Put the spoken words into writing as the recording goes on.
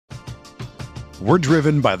We're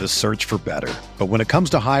driven by the search for better. But when it comes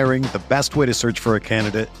to hiring, the best way to search for a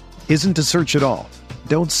candidate isn't to search at all.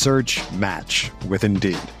 Don't search, match with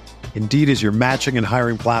Indeed. Indeed is your matching and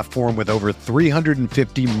hiring platform with over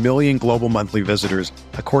 350 million global monthly visitors,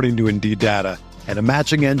 according to Indeed data, and a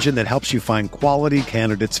matching engine that helps you find quality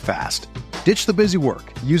candidates fast. Ditch the busy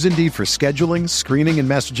work. Use Indeed for scheduling, screening, and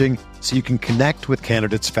messaging so you can connect with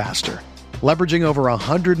candidates faster. Leveraging over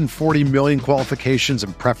 140 million qualifications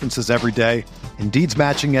and preferences every day, Indeed's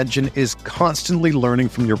matching engine is constantly learning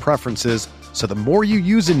from your preferences, so the more you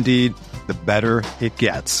use Indeed, the better it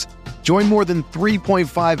gets. Join more than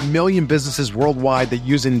 3.5 million businesses worldwide that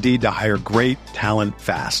use Indeed to hire great talent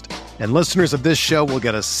fast. And listeners of this show will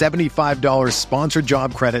get a $75 sponsored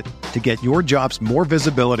job credit to get your jobs more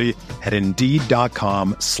visibility at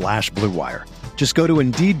Indeed.com/Blue Wire. Just go to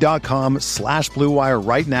Indeed.com/Blue Wire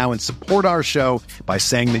right now and support our show by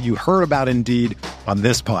saying that you heard about Indeed on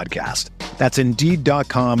this podcast. That's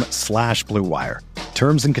Indeed.com/Blue Wire.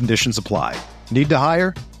 Terms and conditions apply. Need to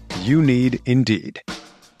hire? You need Indeed.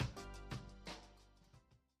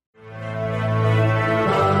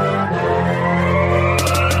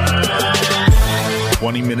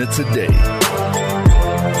 20 minutes a day,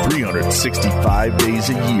 365 days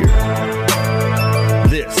a year.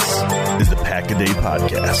 This is the Pack a Day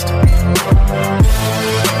Podcast.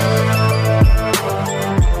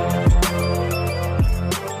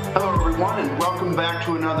 Hello, everyone, and welcome back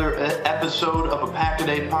to another episode of a Pack a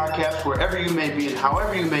Day Podcast. Wherever you may be and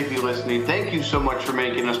however you may be listening, thank you so much for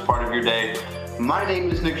making us part of your day. My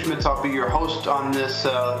name is Nick Schmitz. I'll be your host on this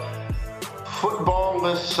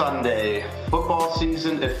football-less Sunday. Football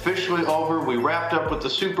season officially over. We wrapped up with the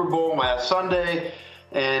Super Bowl last Sunday,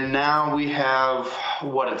 and now we have,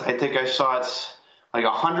 I think I saw it's like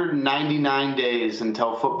 199 days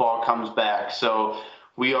until football comes back. So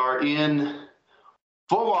we are in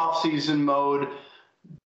full off-season mode,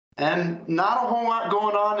 and not a whole lot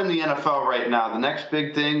going on in the NFL right now. The next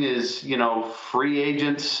big thing is, free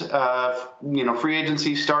agents, free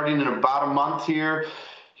agency starting in about a month here.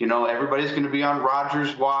 Everybody's going to be on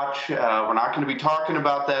Rodgers' watch. We're not going to be talking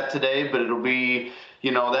about that today, but it'll be,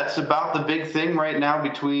 that's about the big thing right now.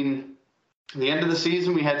 Between the end of the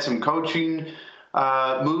season, we had some coaching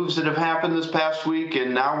moves that have happened this past week,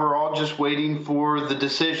 and now we're all just waiting for the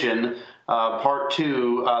decision, part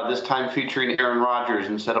two, this time featuring Aaron Rodgers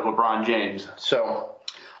instead of LeBron James. So,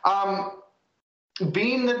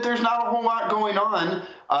 being that there's not a whole lot going on,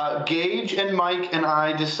 Gage and Mike and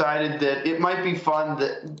I decided that it might be fun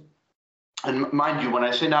that, and mind you, when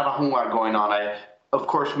I say not a whole lot going on, I of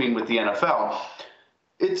course mean with the NFL.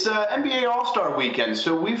 It's NBA All-Star Weekend,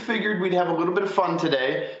 so we figured we'd have a little bit of fun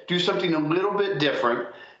today, do something a little bit different,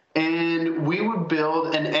 and we would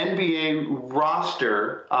build an NBA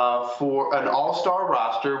roster for an All-Star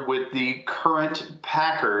roster with the current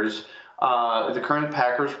Packers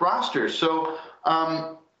roster. So,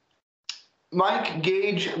 Mike,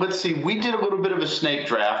 Gage, let's see, we did a little bit of a snake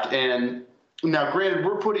draft, and now granted,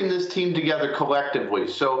 we're putting this team together collectively.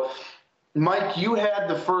 So, Mike, you had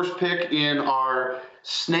the first pick in our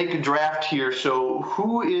snake draft here. So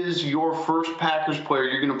who is your first Packers player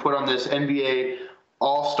you're going to put on this NBA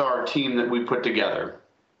All-Star team that we put together?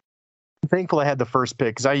 I'm thankful I had the first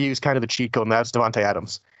pick because I used kind of the cheat code, and that's Davante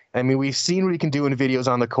Adams. I mean, we've seen what he can do in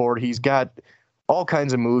videos on the court. He's got all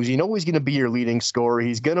kinds of moves. You know he's going to be your leading scorer.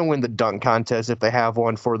 He's going to win the dunk contest if they have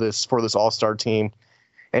one for this All-Star team.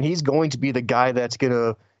 And he's going to be the guy that's going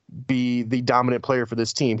to be the dominant player for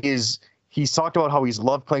this team. He's talked about how he's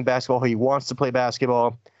loved playing basketball, how he wants to play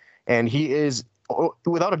basketball, and he is,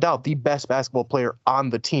 without a doubt, the best basketball player on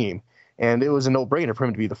the team. And it was a no-brainer for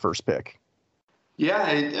him to be the first pick. Yeah,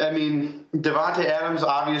 I mean, Davante Adams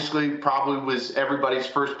obviously probably was everybody's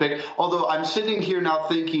first pick. Although I'm sitting here now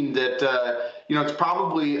thinking that, it's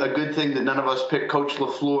probably a good thing that none of us picked Coach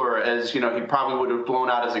LaFleur, as, he probably would have blown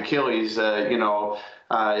out his Achilles, very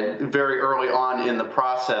early on in the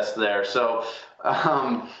process there. So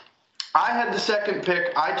I had the second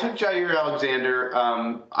pick. I took Jair Alexander.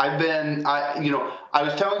 I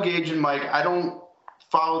was telling Gage and Mike, I don't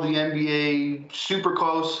follow the NBA super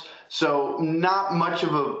close, so not much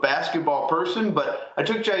of a basketball person, but I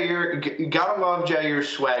took Jair. You gotta love Jair's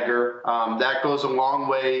swagger. That goes a long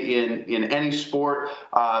way in any sport.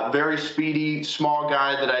 Very speedy, small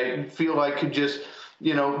guy that I feel like could just,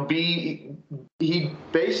 he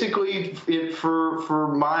basically, for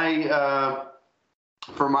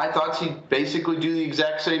my thoughts, he'd basically do the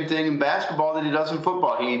exact same thing in basketball that he does in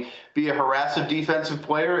football. He'd be a harassive defensive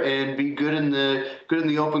player and be good in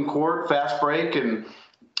the open court, fast break, and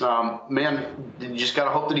you just got to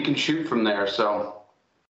hope that he can shoot from there. So,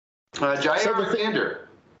 Jair Alexander.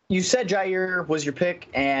 you said Jair was your pick,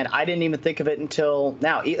 and I didn't even think of it until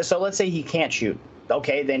now. So let's say he can't shoot.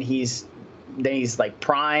 Okay, then he's like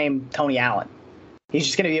prime Tony Allen. He's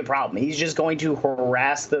just going to be a problem. He's just going to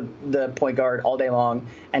harass the point guard all day long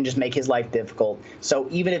and just make his life difficult. So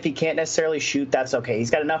even if he can't necessarily shoot, that's okay.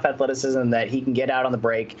 He's got enough athleticism that he can get out on the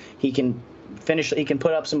break. He can finish. He can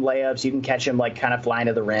put up some layups. You can catch him like kind of flying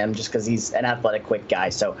to the rim just because he's an athletic, quick guy.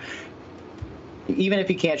 So even if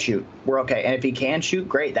he can't shoot, we're okay. And if he can shoot,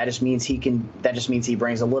 great. That just means he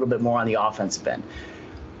brings a little bit more on the offensive end.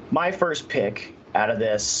 My first pick out of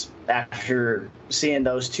this, after seeing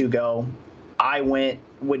those two go, I went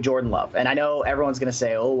with Jordan Love. And I know everyone's going to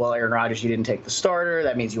say, oh, well, Aaron Rodgers, you didn't take the starter.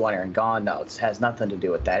 That means you want Aaron gone. No, it has nothing to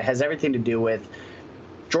do with that. It has everything to do with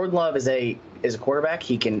Jordan Love is a quarterback.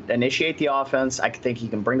 He can initiate the offense. I think he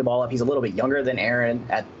can bring the ball up. He's a little bit younger than Aaron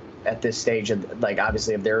at this stage of, like,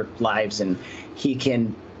 obviously of their lives. And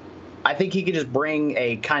I think he could just bring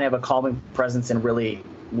a kind of a calming presence and really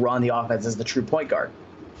run the offense as the true point guard.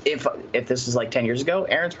 If this was like 10 years ago,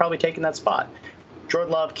 Aaron's probably taking that spot.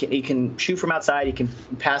 Jordan Love, he can shoot from outside. He can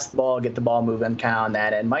pass the ball, get the ball moving, kind of on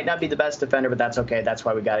that end. Might not be the best defender, but that's okay. That's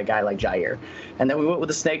why we got a guy like Jair. And then we went with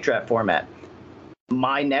the snake draft format.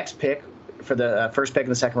 My next pick for the first pick in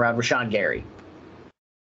the second round, Rashawn Gary.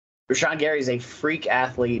 Rashawn Gary is a freak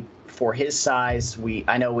athlete for his size.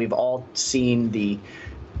 I know we've all seen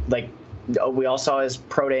we all saw his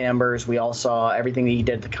pro day numbers. We all saw everything that he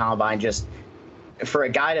did at the combine. Just for a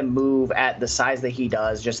guy to move at the size that he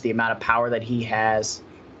does, just the amount of power that he has.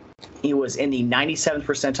 He was in the 97th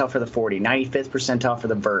percentile for the 40, 95th percentile for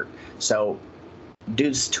the vert. So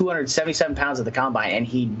dude's 277 pounds at the combine, and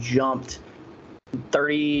he jumped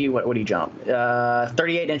 30, what would he jump?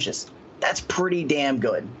 38 inches. That's pretty damn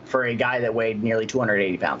good for a guy that weighed nearly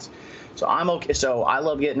 280 pounds. So I'm okay. So I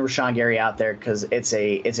love getting Rashawn Gary out there because it's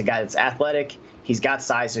a guy that's athletic. He's got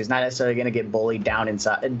size, so he's not necessarily going to get bullied down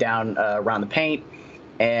around the paint,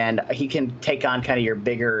 and he can take on kind of your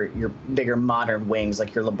bigger modern wings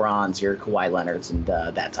like your LeBrons, your Kawhi Leonards, and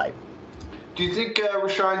that type. Do you think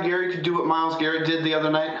Rashawn Gary could do what Myles Garrett did the other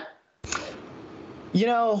night? You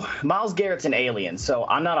know, Myles Garrett's an alien, so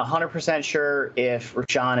I'm not 100% sure if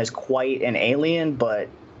Rashawn is quite an alien, but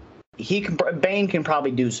Bane can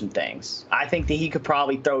probably do some things. I think that he could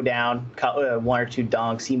probably throw down one or two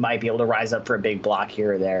dunks. He might be able to rise up for a big block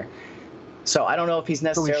here or there. So I don't know if he's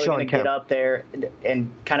necessarily going to get up there and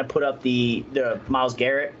kind of put up the Myles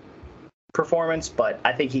Garrett performance, but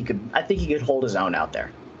I think he could hold his own out there.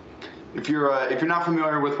 If you're not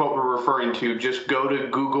familiar with what we're referring to, just go to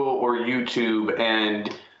Google or YouTube and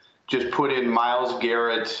just put in Myles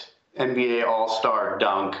Garrett NBA All-Star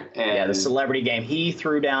dunk. And the celebrity game. He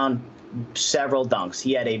threw down several dunks.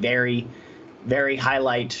 He had a very, very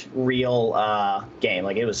highlight reel game.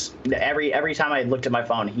 Like, it was every time I looked at my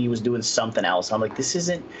phone, he was doing something else. I'm like,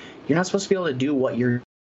 you're not supposed to be able to do what you're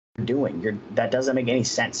doing. That doesn't make any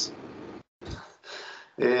sense.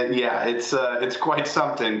 Yeah, it's quite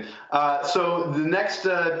something. So the next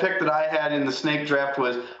pick that I had in the snake draft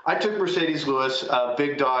was I took Mercedes Lewis,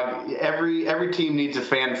 big dog. Every team needs a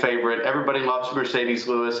fan favorite. Everybody loves Mercedes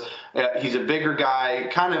Lewis. He's a bigger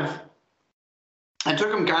guy. I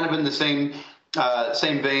took him kind of in the same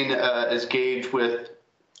vein as Gage with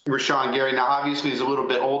Rashawn Gary. Now, obviously, he's a little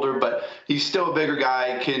bit older, but he's still a bigger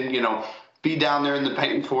guy. Can be down there in the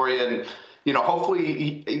paint for you and.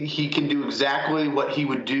 Hopefully he can do exactly what he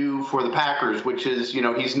would do for the Packers, which is,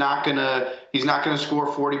 he's not gonna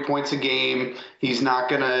score 40 points a game. He's not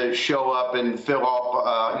gonna show up and fill up,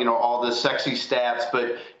 all the sexy stats,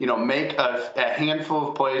 but make a handful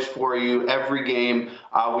of plays for you every game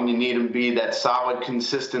when you need him to be that solid,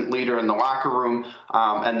 consistent leader in the locker room,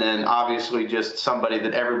 and then obviously just somebody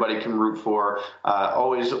that everybody can root for.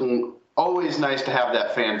 Always nice to have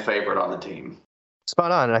that fan favorite on the team.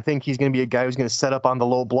 Spot on. And I think he's going to be a guy who's going to set up on the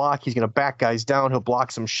low block. He's going to back guys down. He'll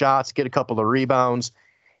block some shots, get a couple of rebounds.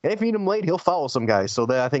 And if you need him late, he'll foul some guys. So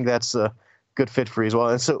I think that's a good fit for you as well.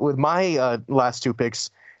 And so with my last two picks,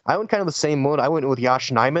 I went kind of the same mode. I went with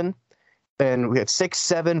Yosh Nijman. And we had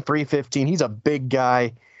 6'7", 315. He's a big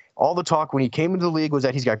guy. All the talk when he came into the league was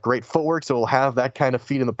that he's got great footwork, so he'll have that kind of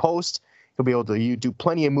feet in the post. He'll be able to do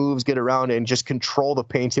plenty of moves, get around, and just control the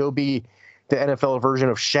paint. He'll be the NFL version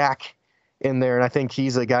of Shaq in there, and I think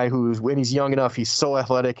he's a guy who's, when he's young enough, he's so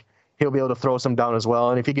athletic, he'll be able to throw some down as well.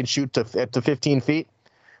 And if he can shoot to 15 feet,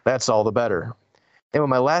 that's all the better. And with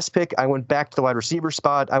my last pick, I went back to the wide receiver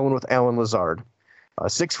spot. I went with Allen Lazard.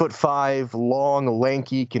 6'5", long,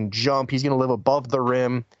 lanky, can jump. He's going to live above the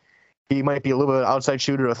rim. He might be a little bit of an outside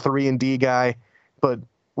shooter, a 3-and-D guy, but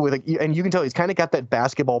and you can tell he's kind of got that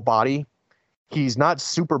basketball body. He's not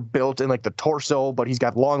super built in like the torso, but he's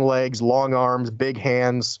got long legs, long arms, big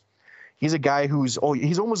hands. He's a guy he's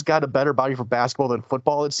almost got a better body for basketball than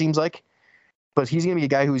football, it seems like. But he's going to be a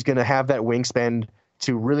guy who's going to have that wingspan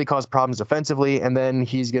to really cause problems defensively, and then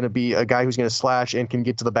he's going to be a guy who's going to slash and can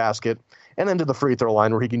get to the basket and then to the free throw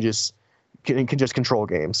line where he can just control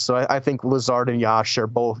games. So I think Lazard and Yash are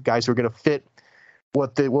both guys who are going to fit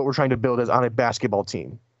what we're trying to build as on a basketball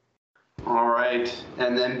team. All right.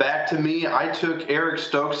 And then back to me, I took Eric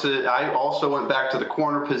Stokes. I also went back to the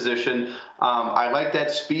corner position. I like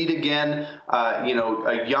that speed again. A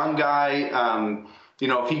young guy.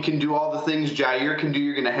 If he can do all the things Jair can do,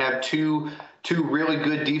 you're going to have two really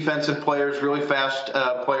good defensive players, really fast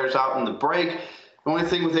players out in the break. The only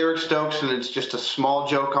thing with Eric Stokes, and it's just a small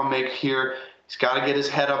joke I'll make here, he's got to get his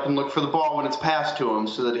head up and look for the ball when it's passed to him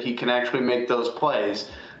so that he can actually make those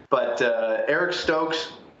plays. But Eric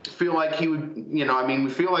Stokes, feel like he would, we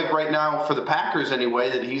feel like right now for the Packers anyway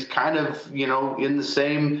that he's kind of, in the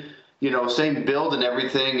same build and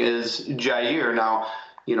everything as Jair. Now,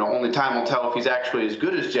 only time will tell if he's actually as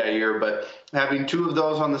good as Jair, but having two of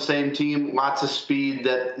those on the same team, lots of speed,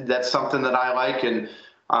 that's something that I like.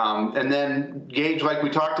 And then Gage, like we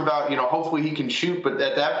talked about, hopefully he can shoot, but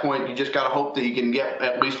at that point you just got to hope that he can get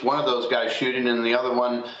at least one of those guys shooting and the other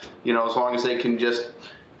one, as long as they can just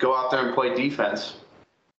go out there and play defense.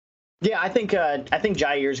 Yeah, I think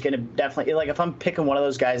Jair's going to definitely, like, if I'm picking one of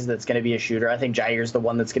those guys that's going to be a shooter, I think Jair's the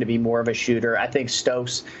one that's going to be more of a shooter. I think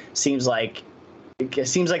Stokes seems like the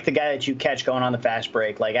guy that you catch going on the fast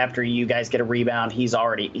break. Like, after you guys get a rebound, he's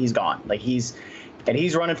gone. Like, he's got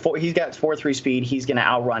 4.3 speed. He's going to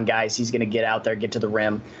outrun guys. He's going to get out there, get to the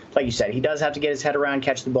rim. Like you said, he does have to get his head around,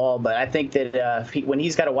 catch the ball. But I think that when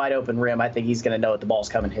he's got a wide open rim, I think he's going to know that the ball's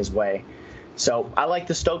coming his way. So I like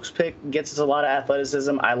the Stokes pick. Gets us a lot of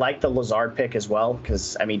athleticism. I like the Lazard pick as well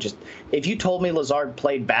because, just if you told me Lazard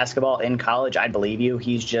played basketball in college, I'd believe you.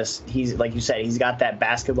 He's like you said, he's got that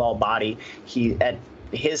basketball body. He at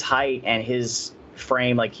his height and his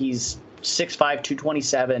frame, like he's 6'5",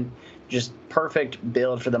 227, just perfect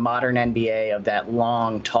build for the modern NBA of that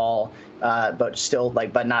long, tall,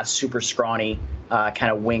 but not super scrawny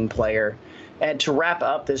kind of wing player. And to wrap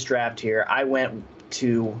up this draft here, I went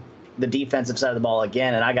to the defensive side of the ball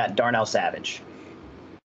again, and I got Darnell Savage.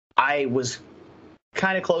 I was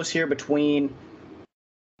kind of close here between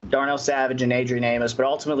Darnell Savage and Adrian Amos, but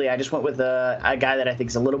ultimately I just went with a guy that I think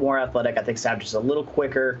is a little more athletic. I think Savage is a little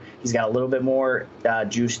quicker. He's got a little bit more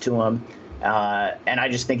juice to him, and I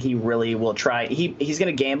just think he really will try. He's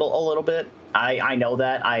going to gamble a little bit. I know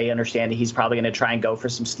that. I understand that he's probably going to try and go for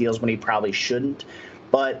some steals when he probably shouldn't.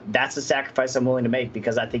 But that's a sacrifice I'm willing to make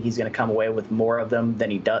because I think he's going to come away with more of them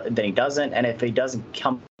than he doesn't. And if he doesn't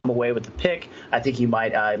come away with the pick, I think he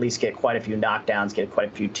might at least get quite a few knockdowns, get quite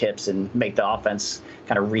a few tips, and make the offense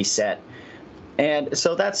kind of reset. And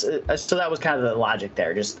so that was kind of the logic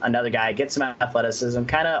there. Just another guy, gets some athleticism,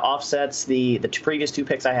 kind of offsets the previous two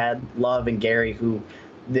picks I had, Love and Gary, who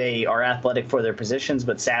they are athletic for their positions,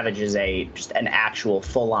 but Savage is just an actual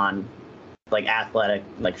full-on like athletic,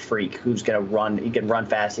 like freak who's going to run. He can run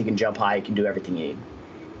fast. He can jump high. He can do everything you need.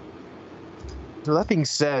 So that being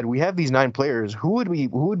said, we have these 9 players. Who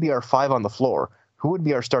would be our 5 on the floor? Who would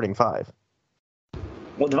be our starting 5?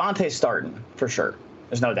 Well, Devontae's starting for sure.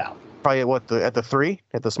 There's no doubt. Probably at the 3,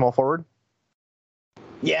 at the small forward.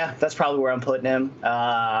 Yeah, that's probably where I'm putting him.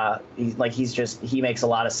 He makes a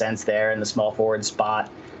lot of sense there in the small forward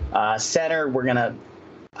spot. Center,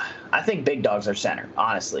 I think Big Dog's our center,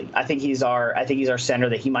 honestly. I think he's our center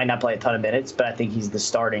that he might not play a ton of minutes, but I think he's the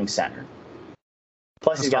starting center.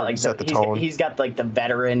 Plus, he's got the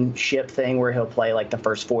veteranship thing where he'll play like the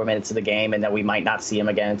first 4 minutes of the game, and then we might not see him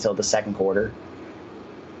again until the second quarter.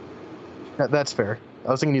 That's fair. I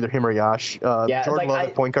was thinking either him or Yash. Jordan Love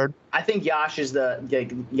at point guard. I think Yash is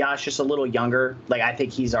Yash just a little younger. Like I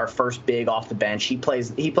think he's our first big off the bench. He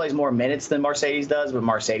plays more minutes than Mercedes does, but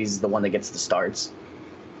Mercedes is the one that gets the starts.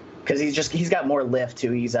 Because he's got more lift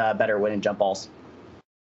too. He's better at winning jump balls.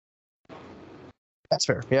 That's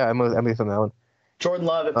fair. Yeah, I'm with on that one. Jordan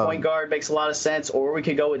Love at point guard makes a lot of sense. Or we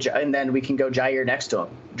could go and then we can go Jair next to him.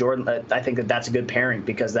 Jordan, I think that's a good pairing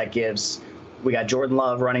because we got Jordan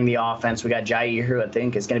Love running the offense. We got Jair, who I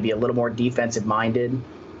think is going to be a little more defensive minded,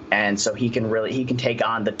 and so he can take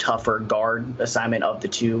on the tougher guard assignment of the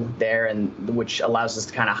two there, and which allows us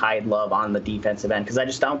to kind of hide Love on the defensive end because I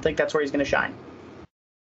just don't think that's where he's going to shine.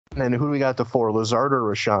 And then who do we got the 4, Lazard or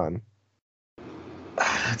Rashawn?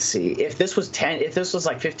 Let's see. If this was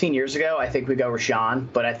like 15 years ago, I think we go Rashawn.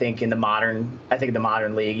 But I think in the modern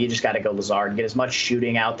league, you just got to go Lazard. Get as much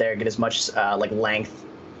shooting out there, get as much length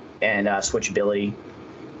and switchability.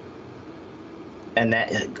 And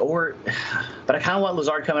but I kind of want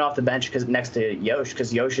Lazard coming off the bench because next to Yosh,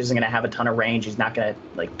 because Yosh isn't going to have a ton of range. He's not going to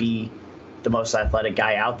like be the most athletic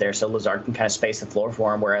guy out there, so Lazard can kind of space the floor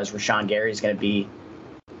for him. Whereas Rashawn Gary is going to be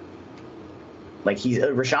like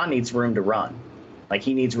Rashawn needs room to run, like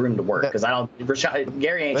he needs room to work because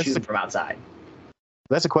Gary ain't shooting from outside.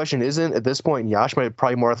 That's the question. Isn't at this point Yash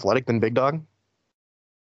probably more athletic than Big Dog?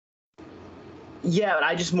 Yeah, but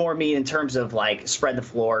I just more mean in terms of like spread the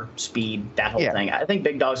floor, speed, that whole thing. I think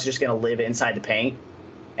Big Dog's just going to live inside the paint,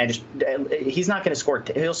 and he's not going to score.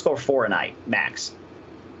 He'll score 4 a night max.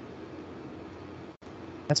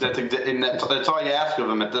 That's all you ask of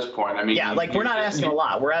him at this point. I mean, yeah, like we're not asking a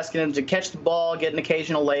lot. We're asking him to catch the ball, get an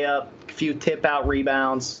occasional layup, a few tip out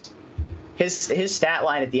rebounds. His stat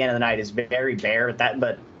line at the end of the night is very bare.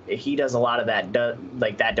 But he does a lot of that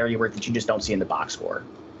dirty work that you just don't see in the box score.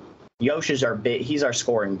 Yosh's are big. He's our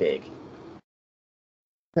scoring big.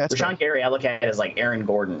 Rashawn Gary, I look at it as like Aaron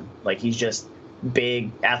Gordon. Like he's just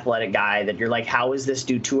big, athletic guy that you're like, how is this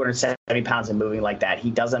dude 270 pounds and moving like that? He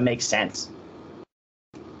doesn't make sense.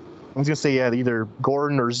 I was gonna say either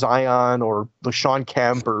Gordon or Zion or LeSean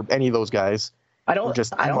Kemp or any of those guys. I don't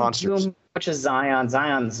do him much as Zion.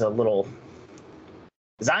 Zion's a little.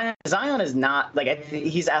 Zion is not like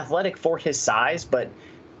he's athletic for his size, but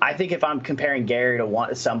I think if I'm comparing Gary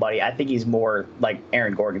to somebody, I think he's more like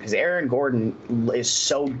Aaron Gordon because Aaron Gordon is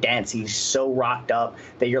so dense, he's so rocked up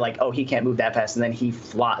that you're like, oh, he can't move that fast, and then he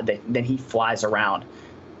flies around.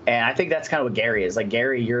 And I think that's kind of what Gary is. Like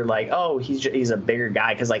Gary, you're like, oh, he's a bigger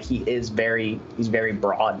guy because like he's very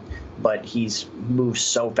broad, but he's moves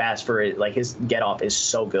so fast for it. Like his get off is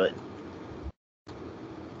so good.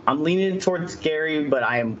 I'm leaning towards Gary, but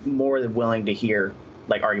I am more than willing to hear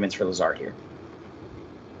like arguments for Lazard here.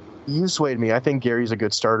 You swayed me. I think Gary's a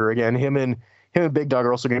good starter again. Him and Big Dog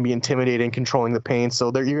are also going to be intimidating, controlling the paint.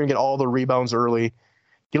 So you're going to get all the rebounds early,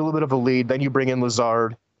 get a little bit of a lead. Then you bring in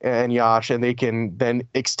Lazard and Yash, and they can then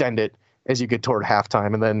extend it as you get toward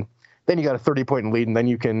halftime. And then you got a 30-point lead, and then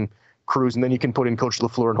you can cruise, and then you can put in Coach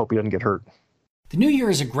LaFleur and hope he doesn't get hurt. The new year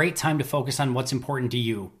is a great time to focus on what's important to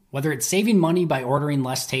you. Whether it's saving money by ordering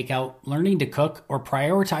less takeout, learning to cook, or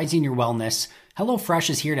prioritizing your wellness, HelloFresh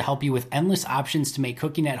is here to help you with endless options to make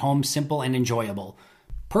cooking at home simple and enjoyable.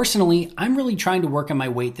 Personally, I'm really trying to work on my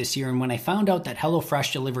weight this year, and when I found out that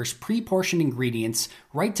HelloFresh delivers pre-portioned ingredients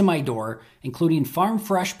right to my door, including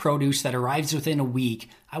farm-fresh produce that arrives within a week,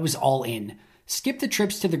 I was all in. Skip the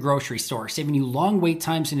trips to the grocery store, saving you long wait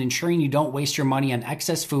times and ensuring you don't waste your money on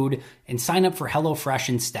excess food, and sign up for HelloFresh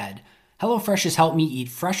instead. HelloFresh has helped me eat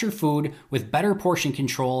fresher food with better portion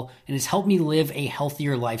control and has helped me live a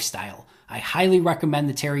healthier lifestyle. I highly recommend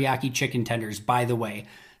the teriyaki chicken tenders, by the way.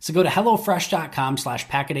 So go to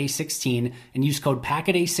HelloFresh.com/Packaday16 and use code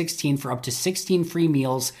Packaday16 for up to 16 free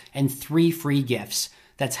meals and 3 free gifts.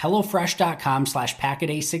 That's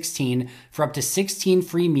HelloFresh.com/Packaday16 for up to 16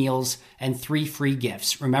 free meals and 3 free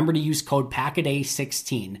gifts. Remember to use code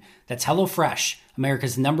Packaday16. That's HelloFresh,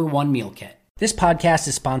 America's #1 meal kit. This podcast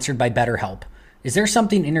is sponsored by BetterHelp. Is there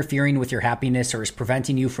something interfering with your happiness or is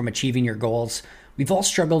preventing you from achieving your goals? We've all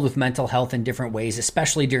struggled with mental health in different ways,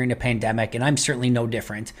 especially during a pandemic, and I'm certainly no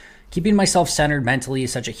different. Keeping myself centered mentally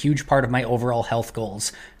is such a huge part of my overall health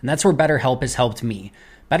goals, and that's where BetterHelp has helped me.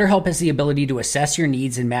 BetterHelp has the ability to assess your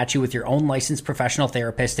needs and match you with your own licensed professional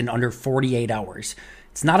therapist in under 48 hours.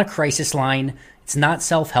 It's not a crisis line, it's not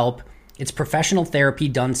self-help, it's professional therapy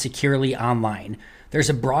done securely online. There's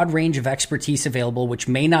a broad range of expertise available which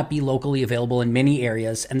may not be locally available in many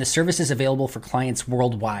areas, and the service is available for clients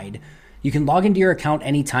worldwide. You can log into your account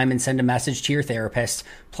anytime and send a message to your therapist,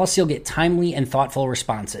 plus you'll get timely and thoughtful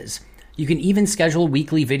responses. You can even schedule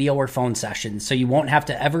weekly video or phone sessions, so you won't have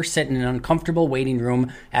to ever sit in an uncomfortable waiting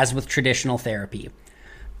room as with traditional therapy.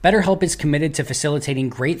 BetterHelp is committed to facilitating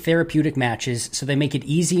great therapeutic matches, so they make it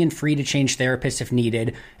easy and free to change therapists if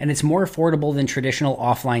needed, and it's more affordable than traditional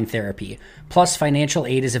offline therapy. Plus, financial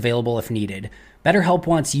aid is available if needed. BetterHelp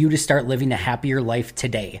wants you to start living a happier life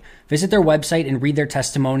today. Visit their website and read their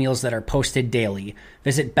testimonials that are posted daily.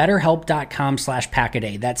 Visit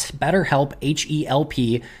betterhelp.com/Packaday. That's BetterHelp,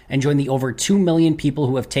 H-E-L-P, and join the over 2 million people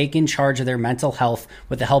who have taken charge of their mental health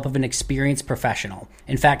with the help of an experienced professional.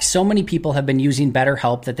 In fact, so many people have been using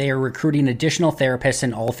BetterHelp that they are recruiting additional therapists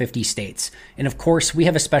in all 50 states. And of course, we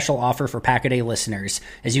have a special offer for Packaday listeners,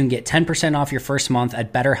 as you can get 10% off your first month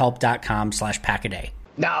at betterhelp.com/Packaday.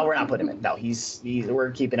 No, we're not putting him in. No,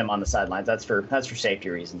 we're keeping him on the sidelines. That's for safety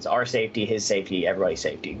reasons. Our safety, his safety, everybody's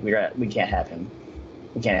safety. We can't have him.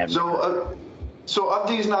 We can't have him. So of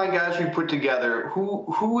these 9 guys we put together,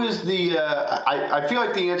 who is the? I feel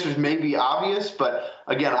like the answers may be obvious, but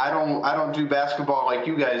again, I don't do basketball like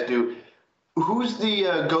you guys do. Who's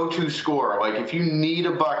the go-to scorer? Like, if you need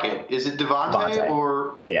a bucket, is it Devontae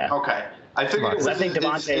or? Yeah. Okay. I figured it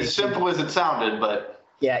was as simple as it sounded, but.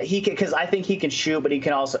 Yeah, he can, because I think he can shoot, but he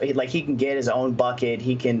can also he can get his own bucket.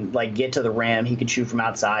 He can get to the rim. He can shoot from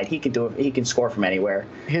outside. He can do it. He can score from anywhere.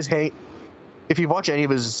 If you watch any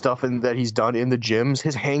of his stuff that he's done in the gyms,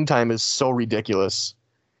 his hang time is so ridiculous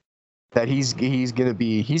that he's gonna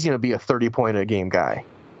be a 30-point a game guy.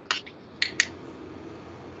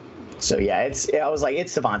 So yeah, I was like,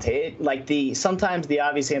 it's Devontae. Sometimes the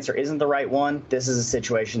obvious answer isn't the right one. This is a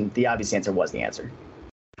situation. The obvious answer was the answer.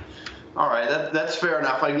 All right, that's fair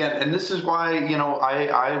enough. Again, and this is why,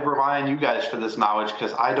 I rely on you guys for this knowledge,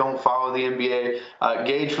 because I don't follow the NBA.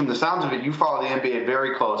 Gage, from the sounds of it, you follow the NBA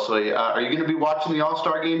very closely. Are you going to be watching the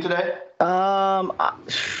All-Star game today?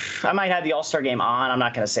 I might have the All-Star game on. I'm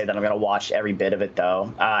not going to say that I'm going to watch every bit of it,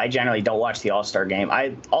 though. I generally don't watch the All-Star game.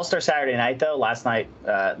 All-Star Saturday night, though, last night,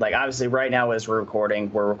 obviously right now as we're recording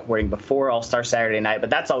before All-Star Saturday night, but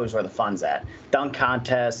that's always where the fun's at. Dunk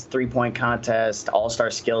contest, three-point contest,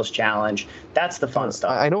 All-Star Skills Challenge. That's the fun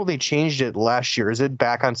stuff. I know they changed it last year. Is it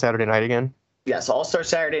back on Saturday night again? Yes, All-Star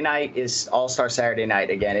Saturday night is All-Star Saturday night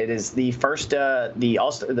again. It is the first,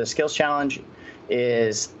 the Skills Challenge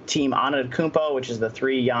is Team Antetokounmpo, which is the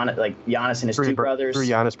Giannis and his two brothers. Three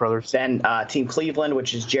Giannis brothers. Then Team Cleveland,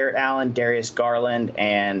 which is Jarrett Allen, Darius Garland,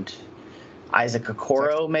 and Isaac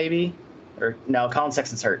Okoro, maybe? Or no, Colin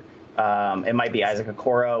Sexton's hurt. It might be Isaac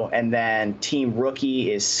Okoro. And then Team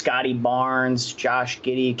Rookie is Scotty Barnes, Josh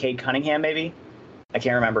Giddey, Cade Cunningham, maybe? I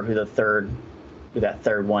can't remember who that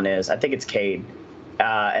third one is. I think it's Cade.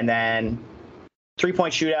 And then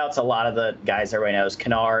three-point shootouts, a lot of the guys everybody knows,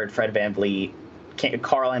 Kennard, Fred VanVleet,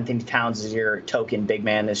 Karl Anthony Towns is your token big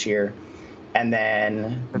man this year. And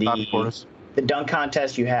then the dunk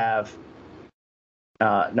contest, you have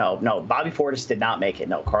no, Bobby Portis did not make it.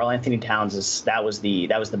 No, Karl Anthony Towns that was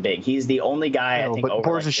the big. He's the only guy I think but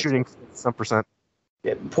Portis is shooting some percent.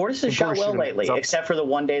 Yeah, Portis has shot well lately, except for the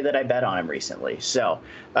one day that I bet on him recently. So,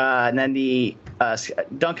 and then the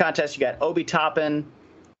dunk contest, you got Obi Toppin,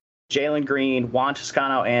 Jalen Green, Juan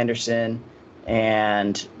Toscano Anderson,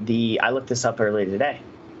 and I looked this up earlier today.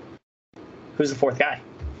 Who's the fourth guy?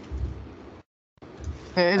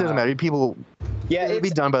 It doesn't matter. It'll be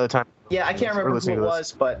done by the time. Yeah, I can't remember who it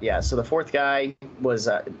was, but yeah. So the fourth guy was,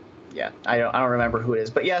 I don't remember who it is,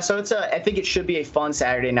 but yeah. So I think it should be a fun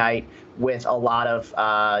Saturday night with a lot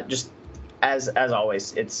of just as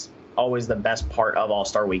always. It's always the best part of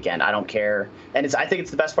All-Star Weekend. I don't care, and I think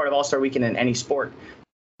it's the best part of All-Star Weekend in any sport.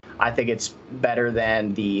 I think it's better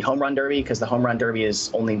than the Home Run Derby because the Home Run Derby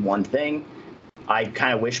is only one thing. I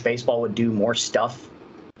kind of wish baseball would do more stuff.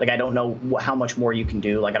 I don't know how much more you can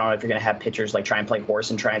do. I don't know if you're going to have pitchers try and play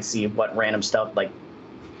horse and try and see what random stuff,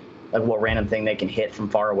 what random thing they can hit from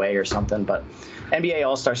far away or something. But NBA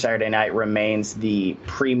All-Star Saturday Night remains the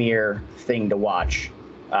premier thing to watch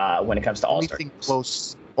when it comes to All-Star.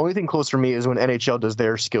 Only thing close for me is when NHL does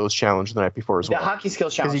their skills challenge the night before as well. The hockey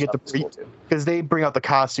skills challenge because they bring out the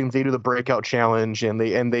costumes, they do the breakout challenge, and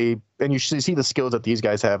you see the skills that these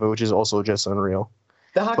guys have, which is also just unreal.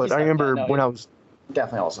 But I remember when I was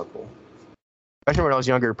definitely also cool. I remember when I was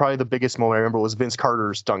younger, probably the biggest moment I remember was Vince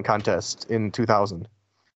Carter's dunk contest in 2000.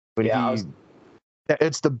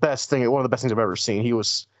 It's the best thing, one of the best things I've ever seen. He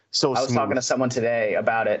was so I was talking to someone today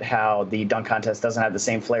about it, how the dunk contest doesn't have the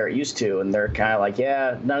same flair it used to, and they're kind of like,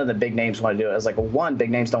 yeah, none of the big names want to do it. I was like, well, one, big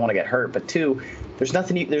names don't want to get hurt, but two, there's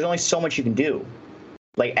only so much you can do.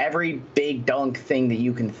 Every big dunk thing that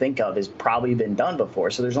you can think of has probably been done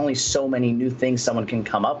before, so there's only so many new things someone can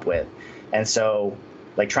come up with, and so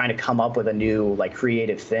trying to come up with a new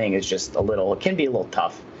creative thing is just it can be a little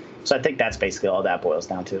tough. So I think that's basically all that boils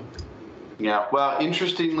down to. Yeah, well,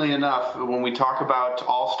 interestingly enough, when we talk about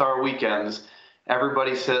All-Star weekends,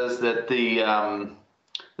 everybody says that the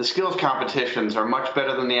skills competitions are much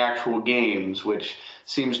better than the actual games, which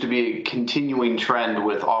seems to be a continuing trend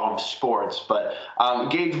with all of sports. But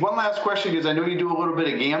Gage, one last question, because I know you do a little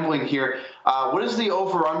bit of gambling here. What is the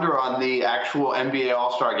over-under on the actual NBA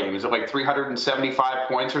All-Star game? Is it 375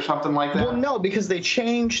 points or something like that? Well, no, because they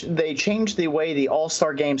changed the way the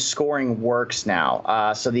All-Star game scoring works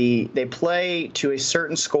now. So they play to a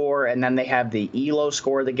certain score, and then they have the ELO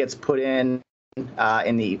score that gets put in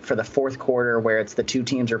for the fourth quarter, where it's the two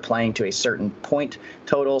teams are playing to a certain point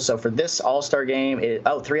total. So for this All-Star game,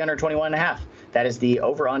 321.5. That is the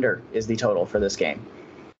over-under is the total for this game.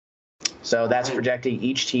 So that's projecting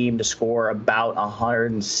each team to score about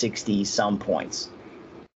 160 some points.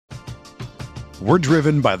 We're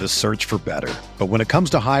driven by the search for better. But when it comes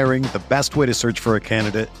to hiring, the best way to search for a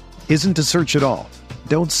candidate isn't to search at all.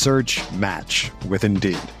 Don't search, match with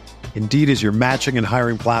Indeed. Indeed is your matching and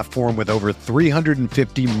hiring platform with over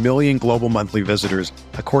 350 million global monthly visitors,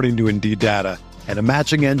 according to Indeed data, and a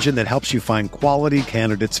matching engine that helps you find quality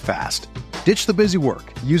candidates fast. Ditch the busy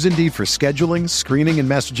work. Use Indeed for scheduling, screening, and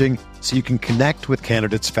messaging so you can connect with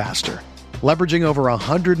candidates faster. Leveraging over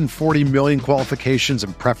 140 million qualifications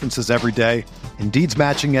and preferences every day, Indeed's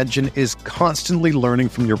matching engine is constantly learning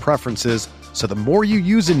from your preferences, so the more you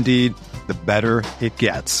use Indeed, the better it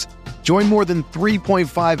gets. Join more than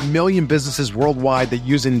 3.5 million businesses worldwide that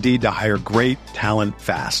use Indeed to hire great talent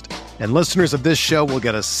fast. And listeners of this show will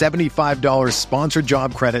get a $75 sponsored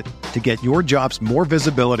job credit to get your jobs more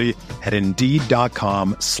visibility at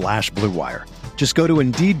Indeed.com/Blue Wire. Just go to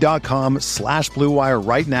Indeed.com/Blue Wire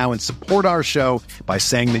right now and support our show by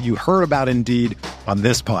saying that you heard about Indeed on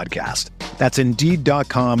this podcast. That's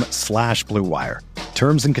Indeed.com/Blue Wire.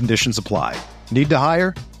 Terms and conditions apply. Need to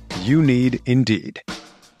hire? You need Indeed.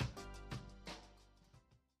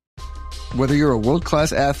 Whether you're a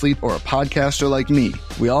world-class athlete or a podcaster like me,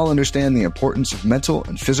 we all understand the importance of mental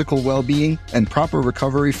and physical well-being and proper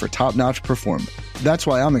recovery for top-notch performance. That's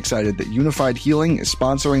why I'm excited that Unified Healing is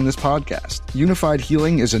sponsoring this podcast. Unified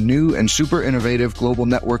Healing is a new and super innovative global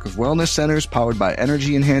network of wellness centers powered by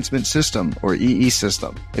Energy Enhancement System, or EE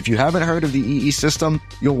System. If you haven't heard of the EE System,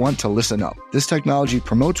 you'll want to listen up. This technology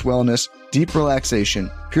promotes wellness, deep relaxation,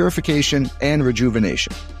 purification, and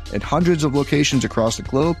rejuvenation. At hundreds of locations across the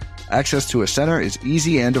globe, access to a center is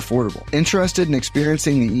easy and affordable. Interested in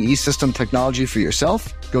experiencing the EE System technology for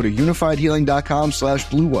yourself? Go to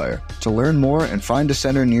unifiedhealing.com/Blue Wire to learn more and find a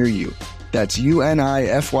center near you. That's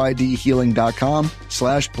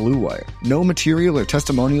UNIFYDhealing.com/Blue Wire. No material or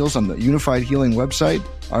testimonials on the Unified Healing website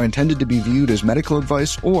are intended to be viewed as medical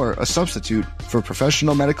advice or a substitute for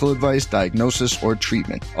professional medical advice, diagnosis, or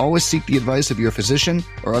treatment. Always seek the advice of your physician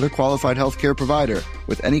or other qualified healthcare provider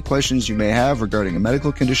with any questions you may have regarding a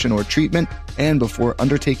medical condition or treatment and before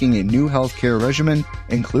undertaking a new healthcare regimen,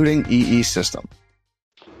 including EE System.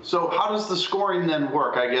 So how does the scoring then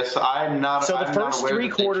work? I guess I'm not. So the first three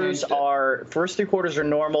quarters are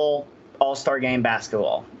normal All-Star game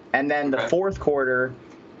basketball, and then the fourth quarter,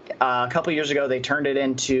 a couple years ago, they turned it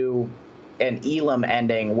into an Elam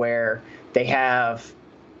ending where they have.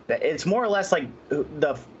 It's more or less like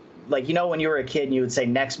when you were a kid and you would say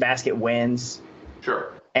next basket wins.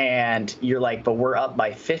 Sure. And you're like, but we're up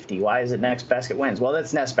by 50. Why is it next basket wins? Well,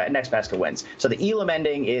 that's next basket wins. So the Elam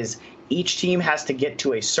ending is each team has to get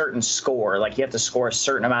to a certain score. Like you have to score a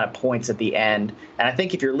certain amount of points at the end. And I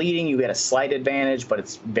think if you're leading, you get a slight advantage, but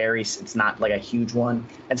it's not like a huge one.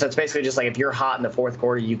 And so it's basically just like if you're hot in the fourth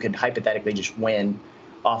quarter, you could hypothetically just win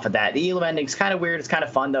off of that. The Elam ending is kind of weird. It's kind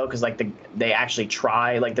of fun though, because they actually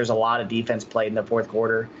try. Like there's a lot of defense played in the fourth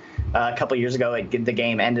quarter. A couple years ago, the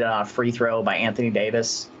game ended on a free throw by Anthony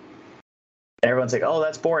Davis. And everyone's like, oh,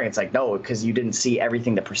 that's boring. It's like, no, because you didn't see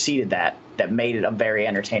everything that preceded that made it a very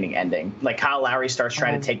entertaining ending. Like Kyle Lowry starts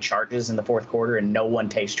trying to take charges in the fourth quarter, and no one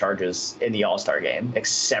takes charges in the All-Star game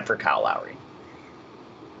except for Kyle Lowry.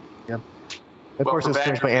 Yep. Of course, it's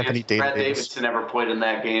finished by Anthony Davis. Brad Davidson never played in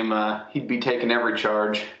that game. He'd be taking every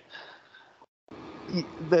charge.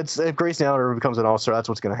 If Grayson Allen ever becomes an All-Star, that's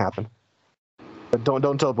what's going to happen. But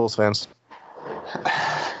don't tell Bulls fans.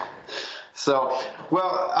 So,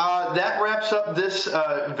 that wraps up this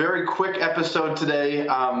very quick episode today.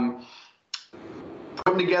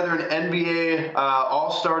 Putting together an NBA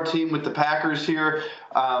All-Star team with the Packers here.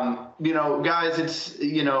 Guys, it's,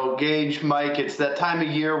 Gage, Mike, it's that time of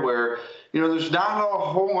year where, there's not a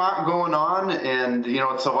whole lot going on. And,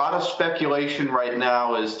 it's a lot of speculation right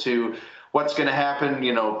now as to what's going to happen,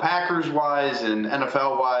 Packers-wise and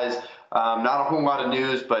NFL-wise. Not a whole lot of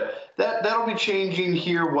news, but that'll be changing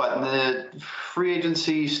here. The free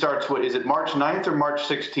agency starts, is it March 9th or March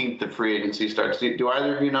 16th the free agency starts? Do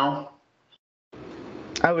either of you know?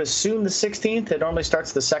 I would assume the 16th. It normally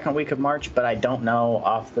starts the second week of March, but I don't know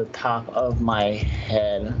off the top of my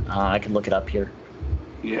head. I can look it up here.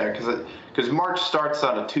 Yeah, because March starts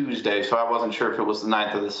on a Tuesday, so I wasn't sure if it was the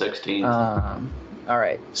 9th or the 16th. All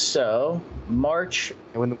right, so March...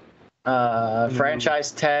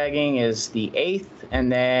 franchise tagging is the 8th,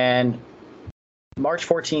 and then March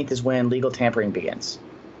 14th is when legal tampering begins.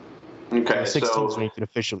 Okay, 16th is when you can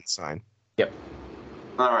officially sign. Yep.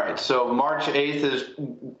 All right, so March 8th is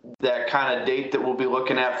that kind of date that we'll be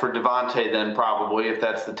looking at for Devontae then probably, if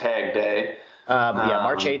that's the tag day.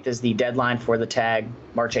 March 8th is the deadline for the tag,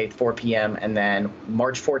 March 8th, 4 p.m., and then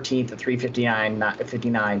March 14th at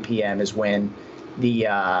 3:59 p.m. is when the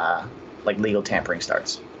legal tampering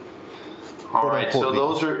starts. All right, so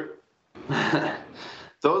those are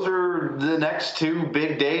the next two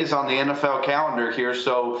big days on the NFL calendar here.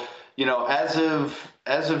 So, as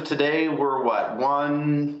as of today, we're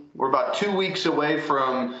about 2 weeks away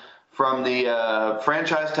from the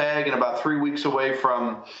franchise tag and about 3 weeks away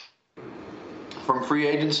from free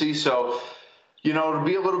agency. So, it'll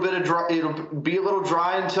be a little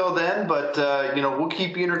dry until then, but we'll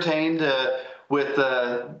keep you entertained with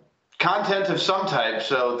content of some type.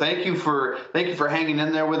 So thank you for hanging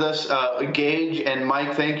in there with us, Gage and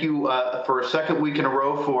Mike. Thank you for a second week in a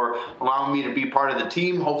row for allowing me to be part of the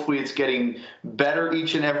team. Hopefully it's getting better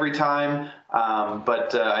each and every time.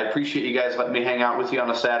 But I appreciate you guys letting me hang out with you on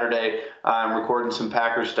a Saturday. I'm recording some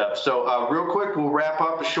Packers stuff. So real quick, we'll wrap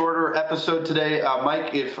up a shorter episode today.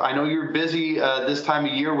 Mike, if I know you're busy this time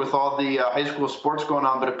of year with all the high school sports going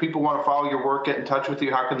on, but if people want to follow your work, get in touch with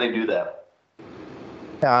you, how can they do that?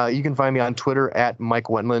 You can find me on Twitter at Mike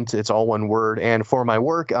Wendlandt. It's all one word. And for my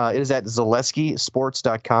work, it is at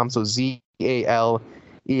ZaleskiSports.com. So ZALESKI.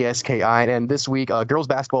 And this week, girls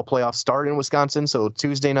basketball playoffs start in Wisconsin. So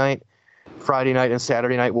Tuesday night, Friday night, and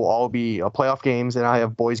Saturday night will all be playoff games. And I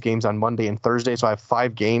have boys games on Monday and Thursday. So I have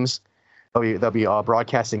 5 games that'll be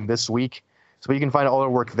broadcasting this week. So you can find all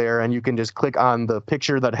our work there. And you can just click on the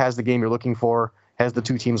picture that has the game you're looking for, has the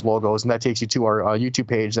 2 teams' logos. And that takes you to our YouTube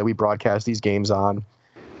page that we broadcast these games on.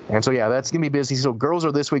 And so, yeah, that's going to be busy. So girls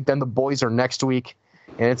are this week, then the boys are next week,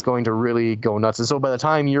 and it's going to really go nuts. And so by the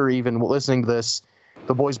time you're even listening to this,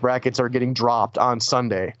 the boys' brackets are getting dropped on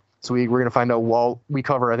Sunday. So we're going to find out, we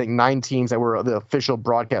cover, I think, 9 teams that we're the official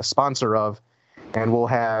broadcast sponsor of, and we'll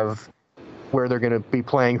have where they're going to be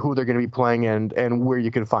playing, who they're going to be playing, and where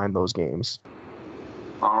you can find those games.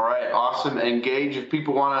 All right, awesome. And Gage, if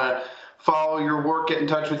people want to follow your work, get in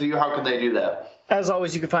touch with you, how can they do that? As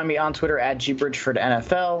always, you can find me on Twitter at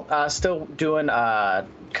GBridgefordNFL. Still doing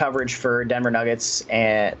coverage for Denver Nuggets,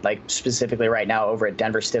 and specifically right now over at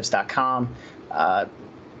DenverStiffs.com.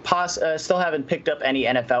 Still haven't picked up any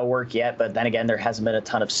NFL work yet, but then again, there hasn't been a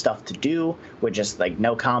ton of stuff to do with just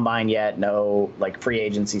no combine yet, no free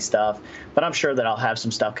agency stuff. But I'm sure that I'll have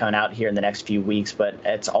some stuff coming out here in the next few weeks. But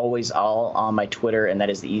it's always all on my Twitter, and that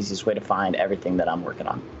is the easiest way to find everything that I'm working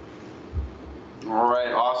on. All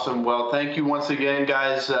right, awesome. Well, thank you once again,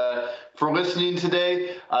 guys, for listening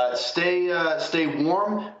today. Stay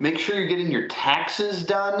warm. Make sure you're getting your taxes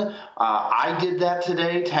done. I did that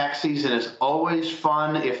today. Tax season is always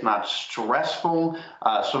fun, if not stressful.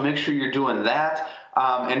 So make sure you're doing that.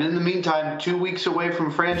 And in the meantime, 2 weeks away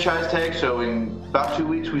from franchise tag. So in about 2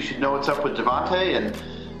 weeks, we should know what's up with Devontae, and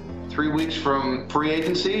 3 weeks from free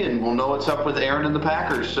agency, and we'll know what's up with Aaron and the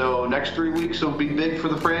Packers. So next 3 weeks will be big for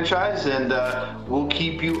the franchise, and we'll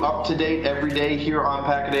keep you up to date every day here on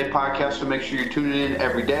Pack-A-Day Podcast. So make sure you're tuning in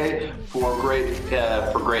every day for great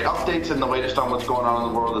updates and the latest on what's going on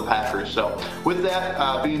in the world of the Packers. So with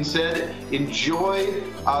that being said, enjoy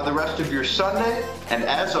the rest of your Sunday, and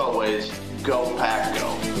as always, go Pack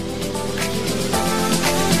Go.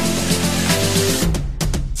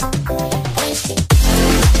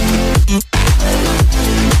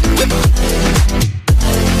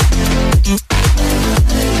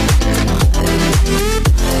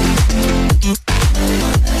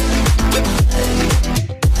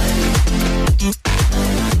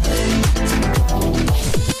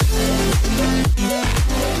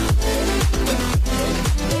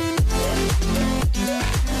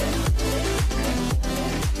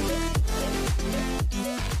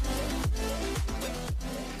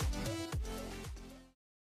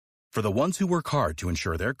 For the ones who work hard to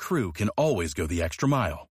ensure their crew can always go the extra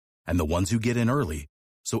mile, and the ones who get in early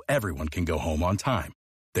so everyone can go home on time,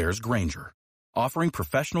 there's Grainger, offering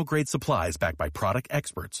professional-grade supplies backed by product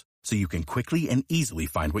experts so you can quickly and easily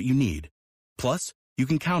find what you need. Plus, you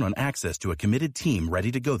can count on access to a committed team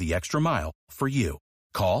ready to go the extra mile for you.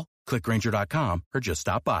 Call, click Grainger.com, or just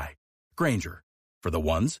stop by. Grainger, for the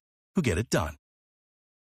ones who get it done.